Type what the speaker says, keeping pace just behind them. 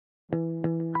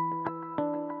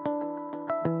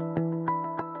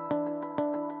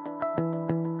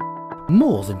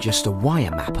More than just a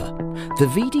wire mapper, the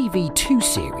VDV II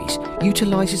series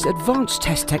utilises advanced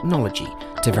test technology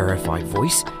to verify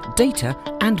voice, data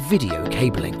and video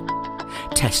cabling.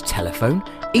 Test telephone,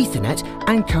 Ethernet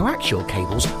and coaxial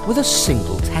cables with a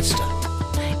single tester.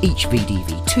 Each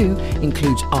VDV II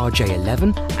includes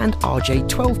RJ11 and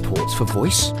RJ12 ports for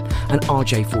voice, an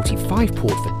RJ45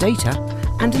 port for data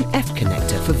and an F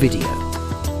connector for video.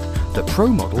 The Pro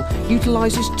model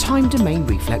utilises time domain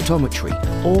reflectometry,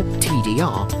 or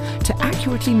TDR, to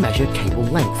accurately measure cable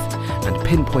length and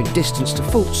pinpoint distance to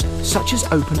faults such as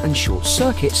open and short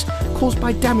circuits caused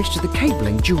by damage to the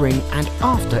cabling during and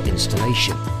after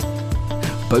installation.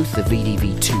 Both the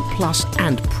VDV II Plus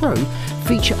and Pro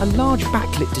feature a large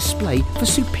backlit display for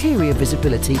superior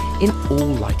visibility in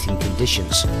all lighting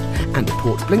conditions, and the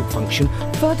port blink function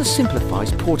further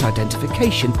simplifies port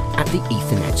identification at the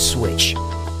Ethernet switch.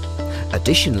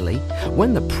 Additionally,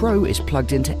 when the Pro is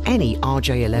plugged into any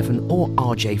RJ11 or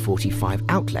RJ45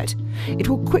 outlet, it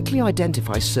will quickly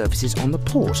identify services on the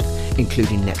port,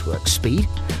 including network speed,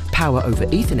 power over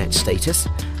Ethernet status,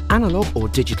 analog or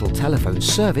digital telephone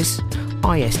service,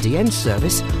 ISDN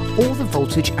service, or the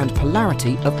voltage and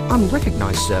polarity of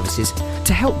unrecognised services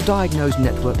to help diagnose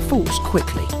network faults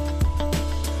quickly.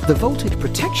 The voltage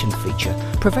protection feature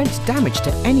prevents damage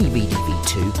to any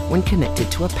VDV II when connected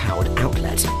to a powered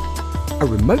outlet. A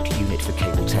remote unit for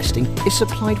cable testing is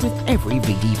supplied with every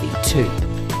VDV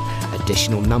II.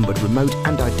 Additional numbered remote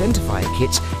and identifier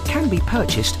kits can be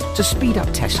purchased to speed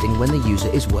up testing when the user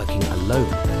is working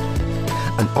alone.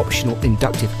 An optional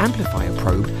inductive amplifier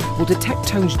probe will detect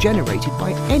tones generated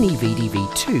by any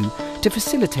VDV II to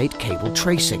facilitate cable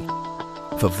tracing.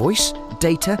 For voice,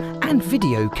 data and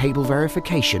video cable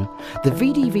verification, the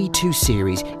VDV II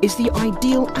series is the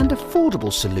ideal and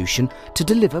affordable solution to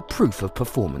deliver proof of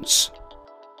performance.